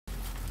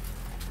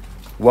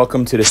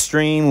Welcome to the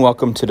stream.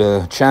 Welcome to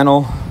the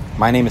channel.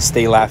 My name is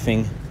Stay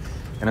Laughing.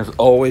 And as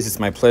always, it's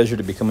my pleasure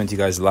to be coming to you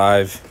guys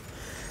live.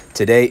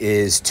 Today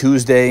is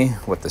Tuesday,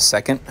 what, the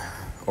 2nd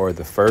or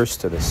the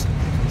 1st? Or this?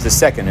 It's the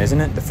 2nd,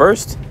 isn't it? The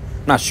 1st?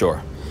 Not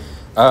sure.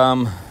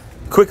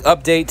 Quick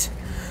update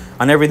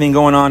on everything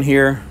going on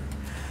here.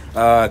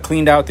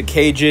 Cleaned out the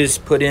cages,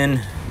 put in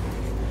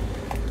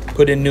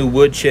new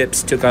wood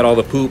chips, took out all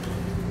the poop.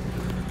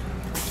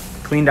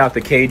 Cleaned out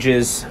the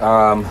cages,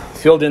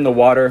 filled in the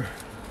water.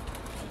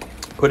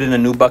 Put in a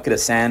new bucket of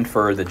sand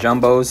for the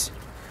jumbos.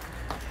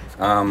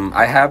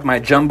 I have my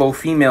jumbo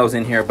females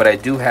in here, but I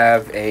do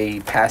have a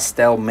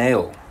pastel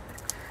male.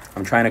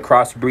 I'm trying to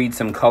crossbreed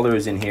some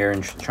colors in here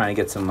and trying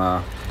to get some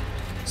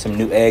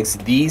new eggs.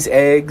 These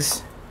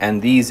eggs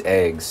and these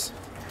eggs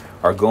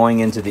are going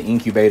into the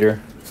incubator.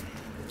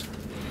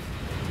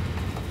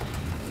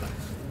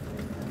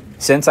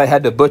 Since I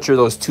had to butcher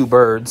those two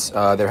birds,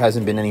 there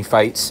hasn't been any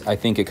fights. I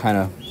think it kind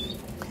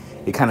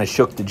of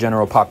shook the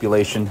general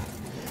population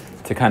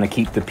to kind of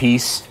keep the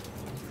peace.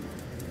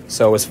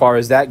 So as far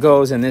as that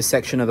goes, in this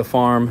section of the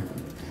farm,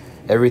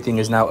 everything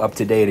is now up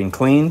to date and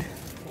cleaned.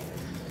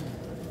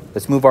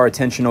 Let's move our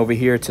attention over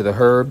here to the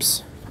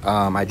herbs.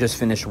 I just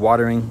finished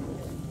watering,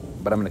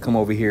 but I'm gonna come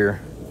over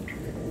here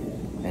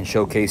and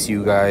showcase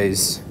you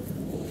guys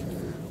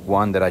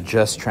one that I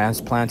just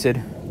transplanted,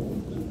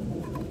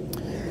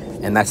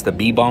 and that's the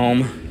bee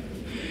balm.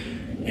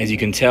 As you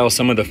can tell,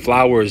 some of the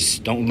flowers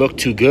don't look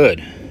too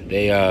good.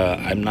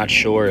 I'm not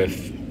sure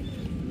if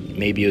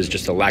maybe it was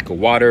just a lack of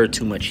water,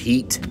 too much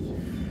heat,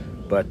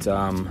 but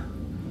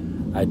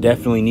I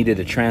definitely needed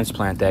to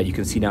transplant that. You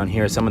can see down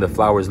here, some of the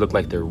flowers look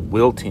like they're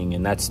wilting,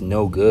 and that's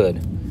no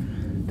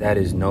good. That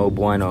is no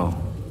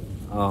bueno.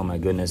 Oh my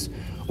goodness.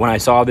 When I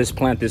saw this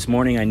plant this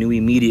morning, I knew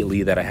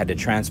immediately that I had to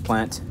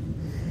transplant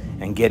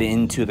and get it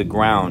into the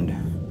ground.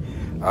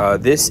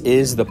 This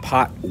is the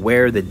pot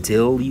where the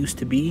dill used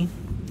to be,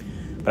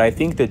 but I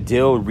think the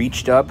dill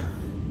reached up,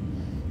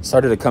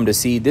 started to come to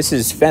seed. This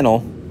is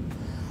fennel,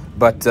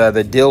 but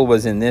the dill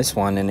was in this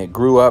one, and it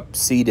grew up,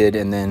 seeded,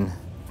 and then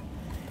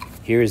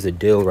here's the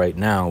dill right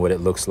now, what it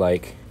looks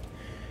like.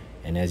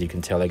 And as you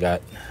can tell, I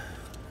got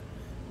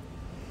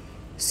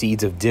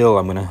seeds of dill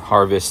I'm gonna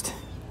harvest.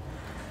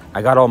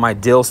 I got all my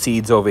dill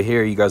seeds over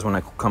here. You guys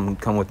wanna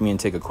come with me and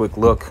take a quick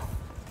look?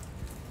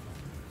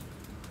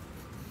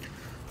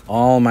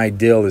 All my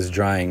dill is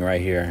drying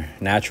right here,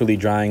 naturally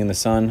drying in the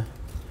sun.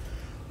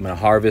 I'm gonna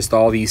harvest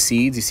all these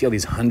seeds. You see all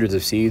these hundreds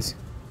of seeds?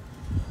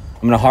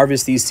 I'm gonna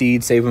harvest these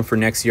seeds, save them for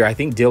next year. I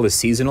think dill is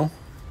seasonal,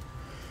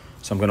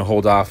 so I'm gonna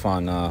hold off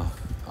on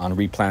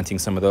replanting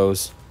some of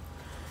those.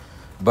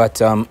 But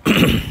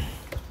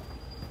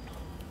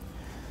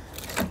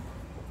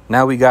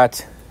now we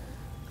got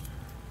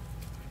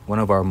one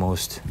of our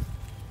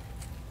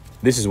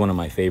this is one of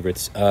my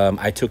favorites.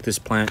 I took this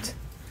plant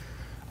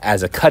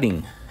as a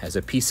cutting, as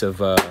a piece of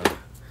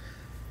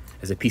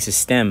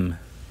stem,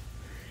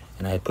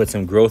 and I put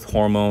some growth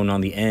hormone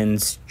on the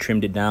ends,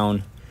 trimmed it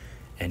down,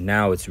 and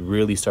now it's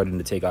really starting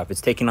to take off. It's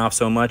taking off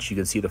so much you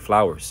can see the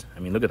flowers. I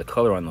mean, look at the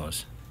color on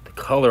those. The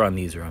color on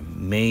these are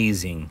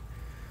amazing.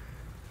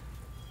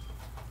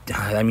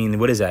 I mean,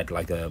 what is that?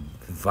 Like a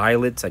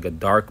violet? It's like a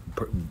dark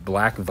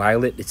black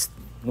violet. It's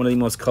one of the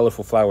most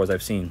colorful flowers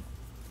I've seen.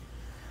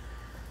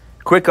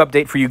 Quick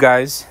update for you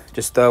guys.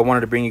 Just wanted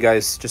to bring you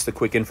guys just a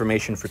quick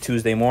information for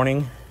Tuesday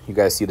morning. You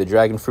guys see the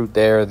dragon fruit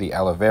there, the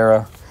aloe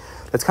vera.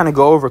 Let's kind of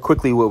go over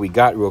quickly what we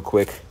got real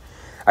quick.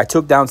 I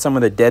took down some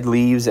of the dead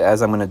leaves,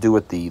 as I'm going to do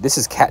with this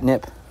is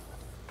catnip.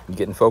 I'm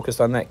getting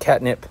focused on that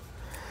catnip.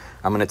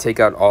 I'm going to take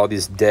out all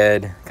this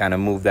dead, kind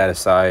of move that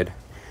aside.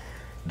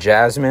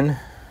 Jasmine,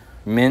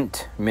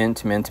 mint,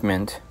 mint, mint,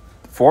 mint.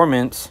 4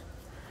 mints.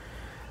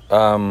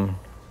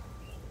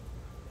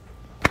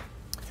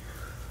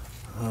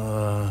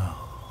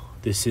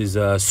 This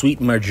is sweet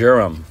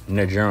marjoram,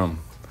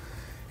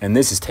 and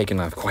this is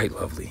taking off quite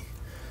lovely.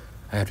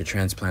 I have to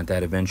transplant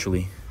that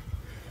eventually.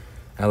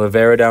 Aloe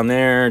vera down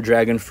there,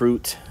 dragon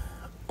fruit,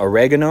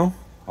 oregano,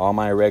 all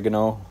my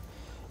oregano.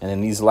 And then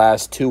these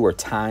last two are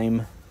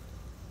thyme.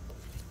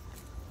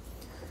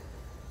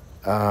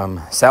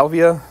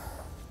 Salvia,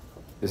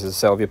 this is a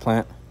salvia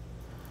plant.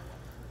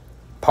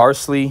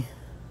 Parsley,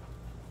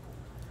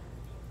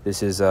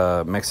 this is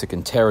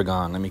Mexican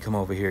tarragon. Let me come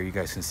over here, you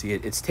guys can see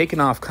it. It's taken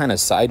off kind of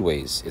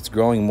sideways. It's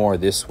growing more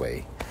this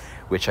way,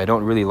 which I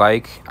don't really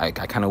like. I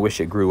kind of wish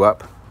it grew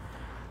up,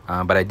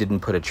 but I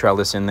didn't put a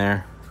trellis in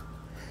there.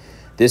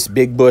 This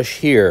big bush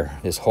here,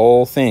 this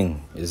whole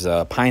thing is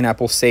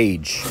pineapple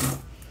sage.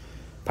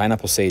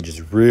 Pineapple sage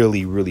is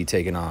really, really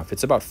taking off.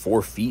 It's about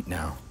 4 feet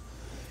now.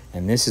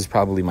 And this is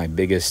probably my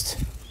biggest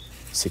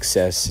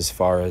success as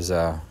far as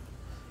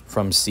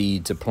from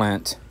seed to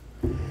plant.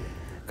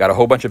 Got a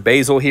whole bunch of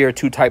basil here,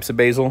 2 types of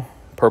basil,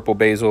 purple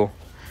basil,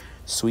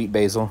 sweet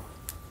basil.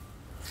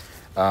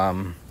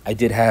 I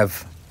did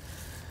have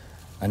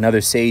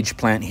another sage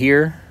plant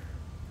here,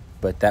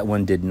 but that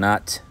one did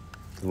not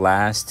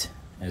last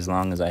as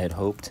long as I had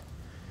hoped.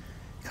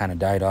 Kind of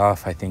died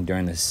off, I think,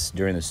 during the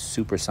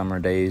super summer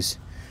days.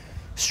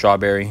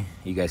 strawberry.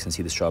 You guys can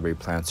see the strawberry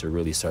plants are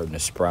really starting to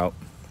sprout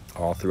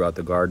all throughout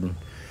the garden.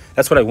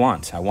 That's what I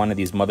want. I wanted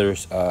these mother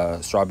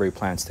strawberry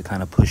plants to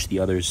kind of push the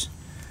others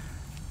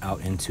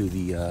out into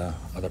the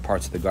other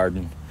parts of the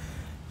garden.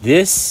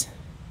 This,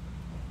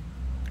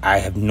 I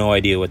have no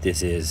idea what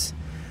this is,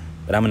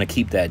 but I'm gonna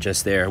keep that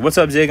just there. What's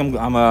up, Zig?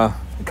 I'm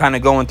kind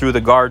of going through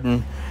the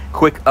garden.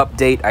 Quick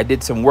update. I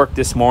did some work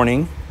this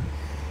morning,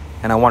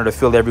 and I wanted to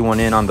fill everyone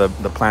in on the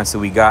plants that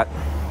we got.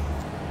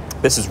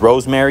 This is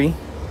rosemary.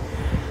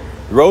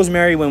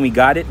 Rosemary, when we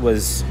got it,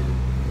 was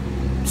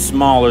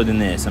smaller than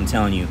this, I'm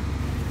telling you.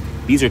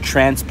 These are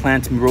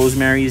transplant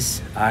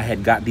rosemaries. I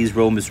had got these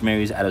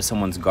rosemaries out of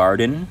someone's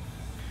garden,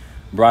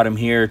 brought them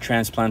here,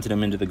 transplanted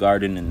them into the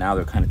garden, and now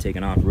they're kind of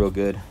taking off real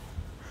good.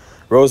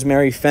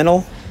 Rosemary,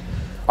 fennel.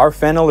 Our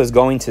fennel is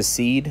going to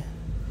seed,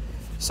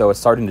 so it's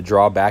starting to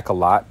draw back a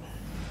lot.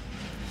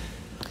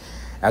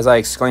 As I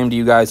exclaimed to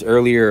you guys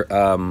earlier,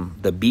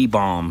 the bee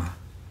balm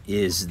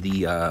is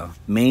the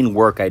main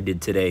work I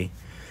did today.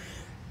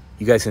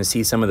 You guys can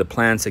see some of the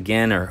plants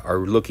again are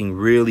looking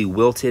really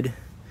wilted.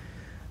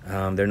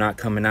 They're not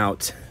coming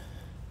out.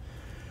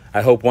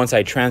 I hope once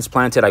I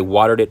transplant it, I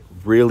watered it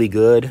really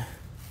good.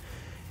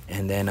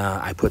 And then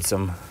I put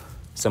some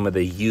of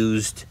the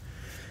used,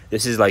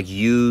 this is like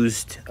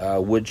used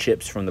wood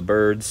chips from the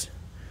birds.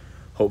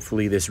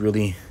 Hopefully this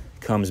really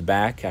comes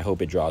back. I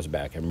hope it draws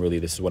back.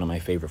 This is one of my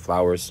favorite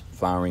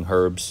flowering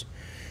herbs.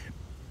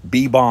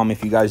 Bee balm,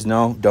 if you guys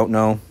don't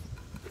know,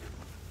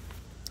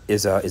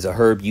 is a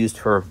herb used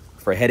for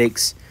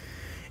headaches.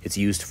 It's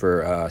used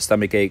for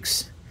stomach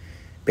aches.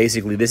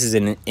 Basically, this is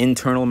an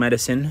internal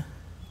medicine,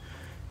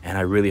 and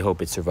I really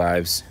hope it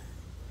survives.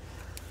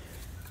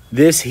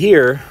 This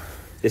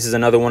is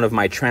another one of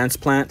my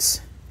transplants.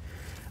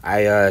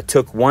 I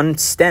took one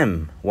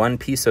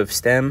piece of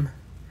stem,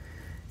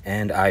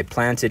 and I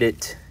planted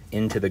it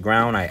into the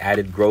ground. I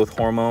added growth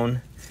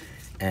hormone,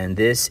 and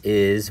this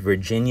is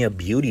Virginia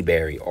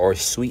beautyberry, or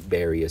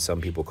sweetberry as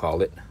some people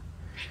call it.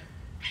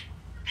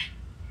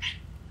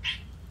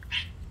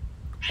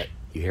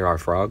 You hear our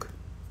frog?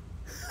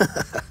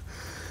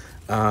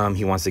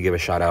 He wants to give a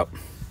shout out.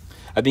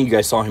 I think you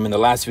guys saw him in the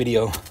last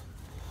video.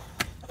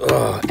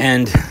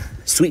 And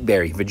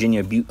sweetberry,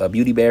 Virginia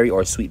beautyberry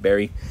or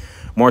sweetberry.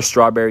 More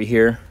strawberry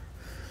here,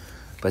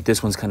 but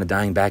this one's kind of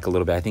dying back a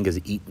little bit. I think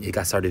it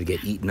got started to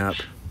get eaten up.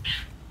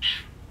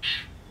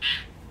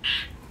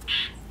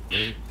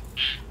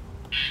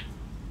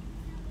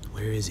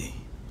 Where is he?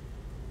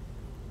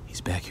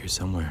 He's back here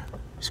somewhere.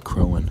 He's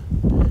crowing.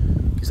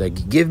 He's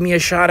like, give me a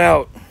shout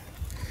out.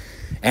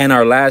 And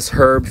our last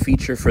herb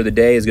feature for the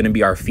day is going to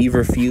be our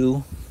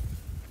feverfew.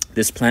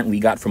 This plant we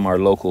got from our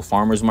local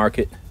farmer's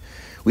market.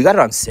 We got it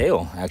on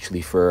sale,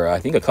 actually, for I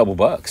think a couple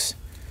bucks.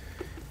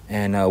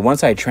 And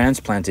once I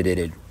transplanted it,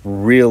 it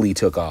really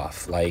took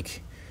off.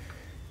 Like,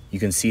 you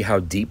can see how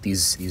deep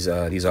these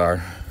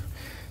are.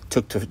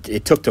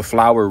 It took to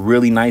flower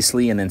really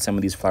nicely, and then some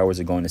of these flowers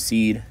are going to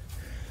seed.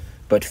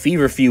 But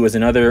feverfew is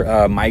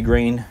another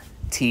migraine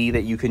tea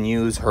that you can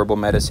use, herbal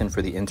medicine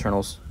for the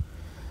internals.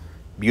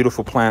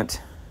 Beautiful plant.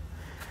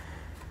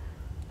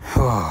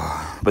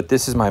 But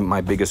this is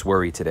my biggest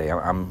worry today.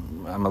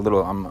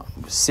 I'm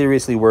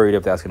seriously worried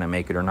if that's gonna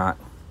make it or not.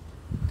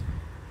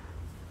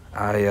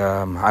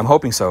 I'm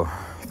hoping so.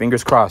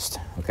 Fingers crossed.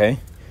 Okay.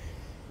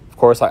 Of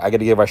course, I got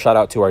to give a shout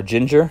out to our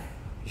ginger.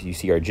 You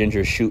see our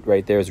ginger shoot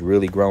right there is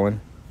really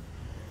growing.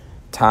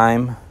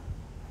 Thyme,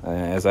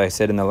 as I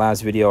said in the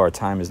last video, our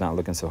thyme is not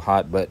looking so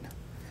hot, but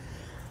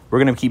we're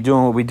gonna keep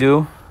doing what we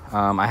do.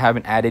 I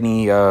haven't added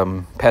any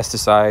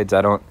pesticides.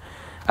 I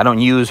don't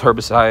use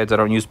herbicides. I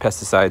don't use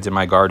pesticides in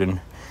my garden.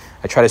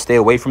 I try to stay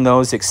away from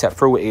those, except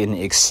for in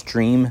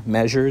extreme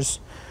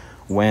measures,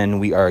 when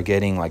we are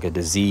getting like a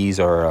disease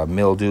or a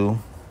mildew.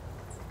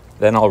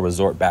 Then I'll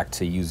resort back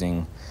to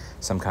using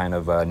some kind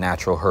of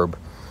natural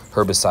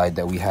herbicide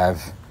that we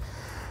have.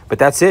 But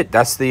that's it.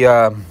 That's the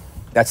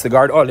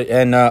garden. Oh,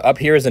 and up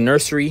here is a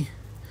nursery.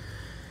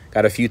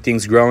 Got a few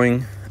things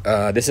growing.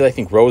 This is, I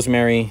think,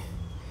 rosemary.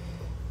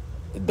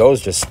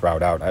 Those just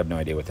sprout out. I have no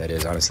idea what that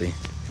is, honestly.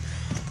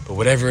 But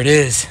whatever it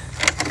is,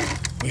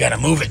 we gotta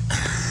move it.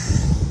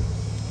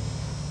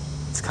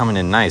 It's coming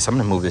in nice. I'm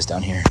gonna move this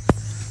down here.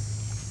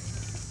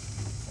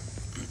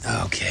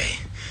 Okay.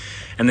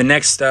 And the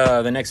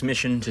next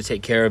mission to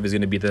take care of is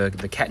gonna be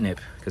the catnip,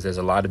 because there's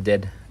a lot of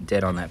dead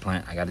on that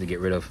plant I gotta get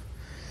rid of.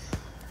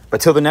 But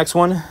till the next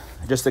one,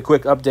 just a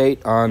quick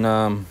update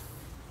on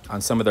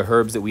some of the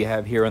herbs that we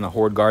have here in the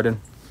Hord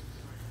garden.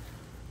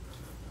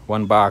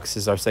 One box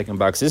is our second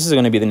box. This is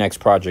going to be the next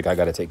project I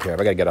got to take care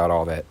of. I got to get out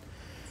all that.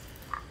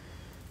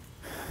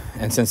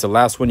 And since the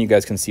last one, you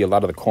guys can see a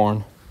lot of the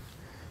corn.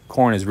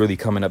 Corn is really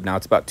coming up now.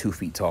 It's about 2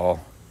 feet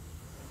tall.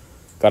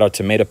 Got our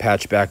tomato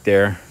patch back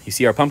there. You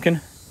see our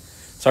pumpkin?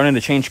 Starting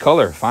to change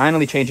color.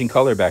 Finally changing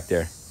color back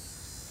there.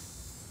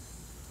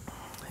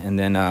 And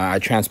then I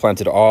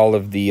transplanted all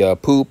of the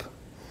poop.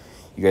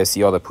 You guys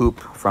see all the poop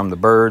from the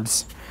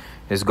birds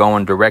is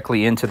going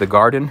directly into the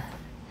garden.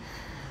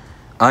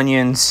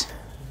 Onions.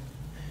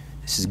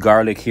 This is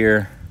garlic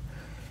here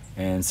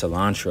and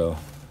cilantro.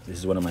 This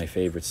is one of my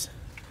favorites.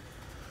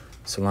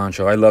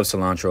 Cilantro. I love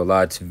cilantro a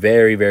lot. It's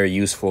very, very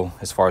useful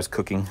as far as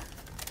cooking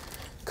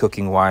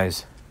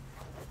wise.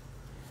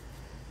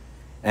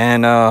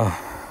 And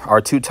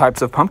our two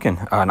types of pumpkin.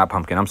 Not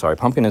pumpkin, I'm sorry.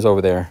 Pumpkin is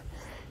over there.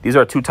 These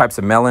are two types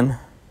of melon.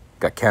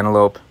 Got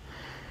cantaloupe.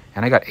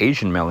 And I got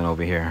Asian melon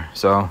over here.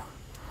 So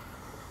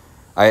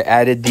I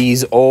added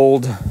these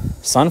old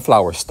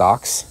sunflower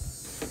stalks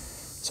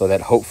so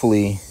that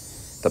hopefully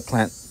the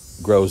plant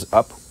grows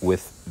up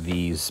with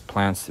these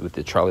plants, with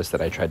the trellis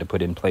that I tried to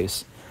put in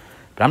place.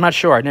 But I'm not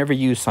sure. I never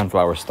used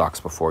sunflower stalks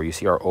before. You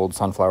see our old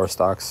sunflower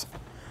stalks?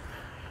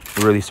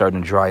 They're really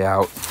starting to dry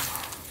out.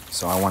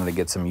 So I wanted to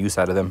get some use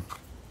out of them.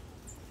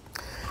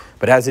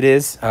 But as it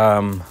is,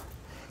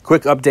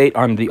 quick update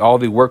on all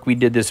the work we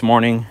did this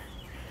morning.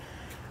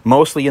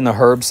 Mostly in the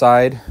herb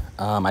side.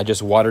 I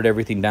just watered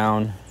everything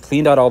down,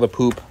 cleaned out all the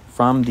poop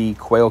from the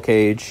quail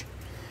cage.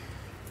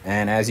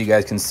 And as you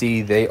guys can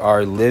see, they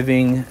are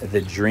living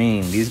the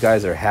dream. These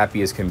guys are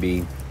happy as can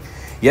be.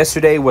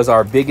 Yesterday was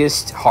our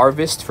biggest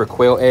harvest for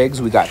quail eggs.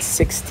 We got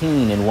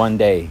 16 in one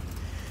day.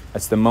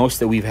 That's the most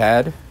that we've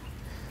had.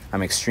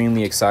 I'm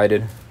extremely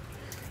excited.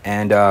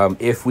 And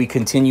if we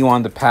continue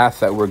on the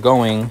path that we're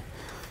going,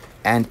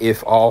 and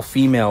if all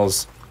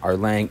females are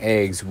laying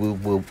eggs, we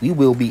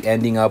will be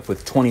ending up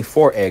with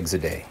 24 eggs a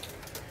day.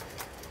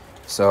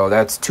 So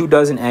that's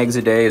 24 eggs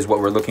a day is what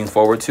we're looking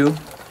forward to.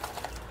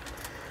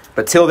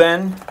 But till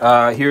then,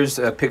 here's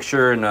a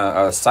picture and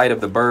a sight of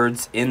the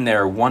birds in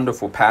their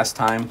wonderful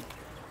pastime.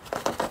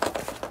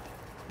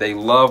 They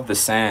love the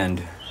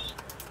sand.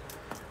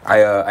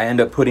 I end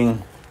up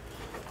putting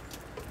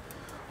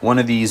one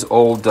of these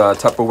old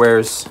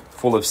Tupperwares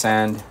full of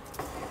sand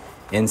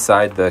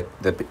inside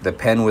the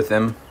pen with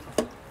them.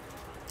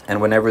 And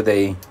whenever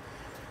they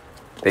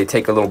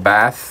take a little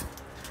bath,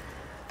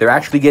 they're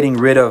actually getting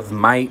rid of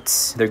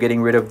mites. They're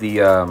getting rid of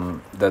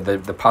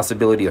the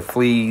possibility of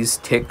fleas,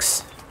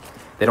 ticks.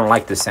 They don't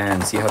like the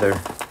sand. See how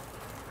they're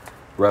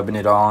rubbing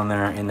it all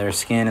in their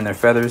skin and their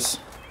feathers?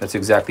 That's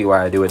exactly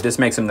why I do it. This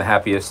makes them the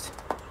happiest.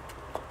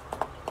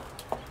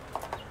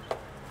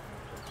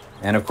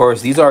 And of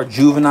course, these are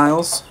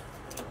juveniles.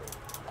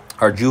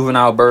 Our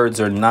juvenile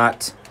birds are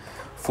not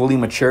fully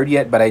matured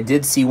yet, but I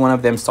did see one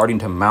of them starting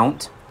to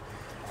mount.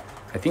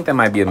 I think that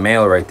might be a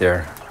male right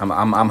there.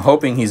 I'm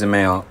hoping he's a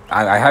male.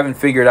 I haven't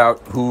figured out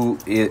who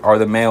are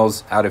the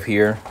males out of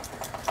here.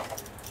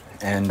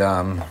 And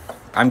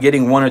I'm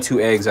getting 1 or 2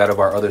 eggs out of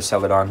our other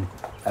Celadon,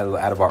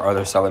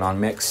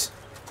 mix.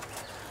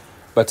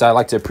 But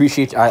I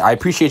appreciate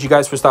you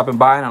guys for stopping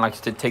by, and I'd like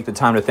to take the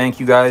time to thank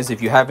you guys.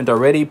 If you haven't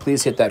already,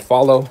 please hit that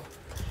follow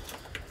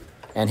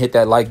and hit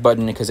that like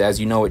button, because as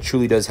you know, it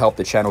truly does help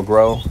the channel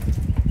grow.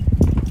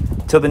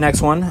 Till the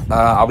next one,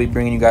 I'll be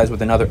bringing you guys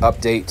with another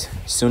update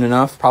soon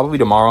enough, probably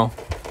tomorrow.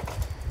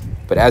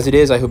 But as it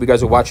is, I hope you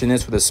guys are watching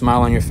this with a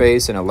smile on your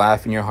face and a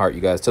laugh in your heart, you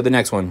guys. Till the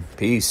next one,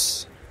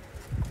 peace.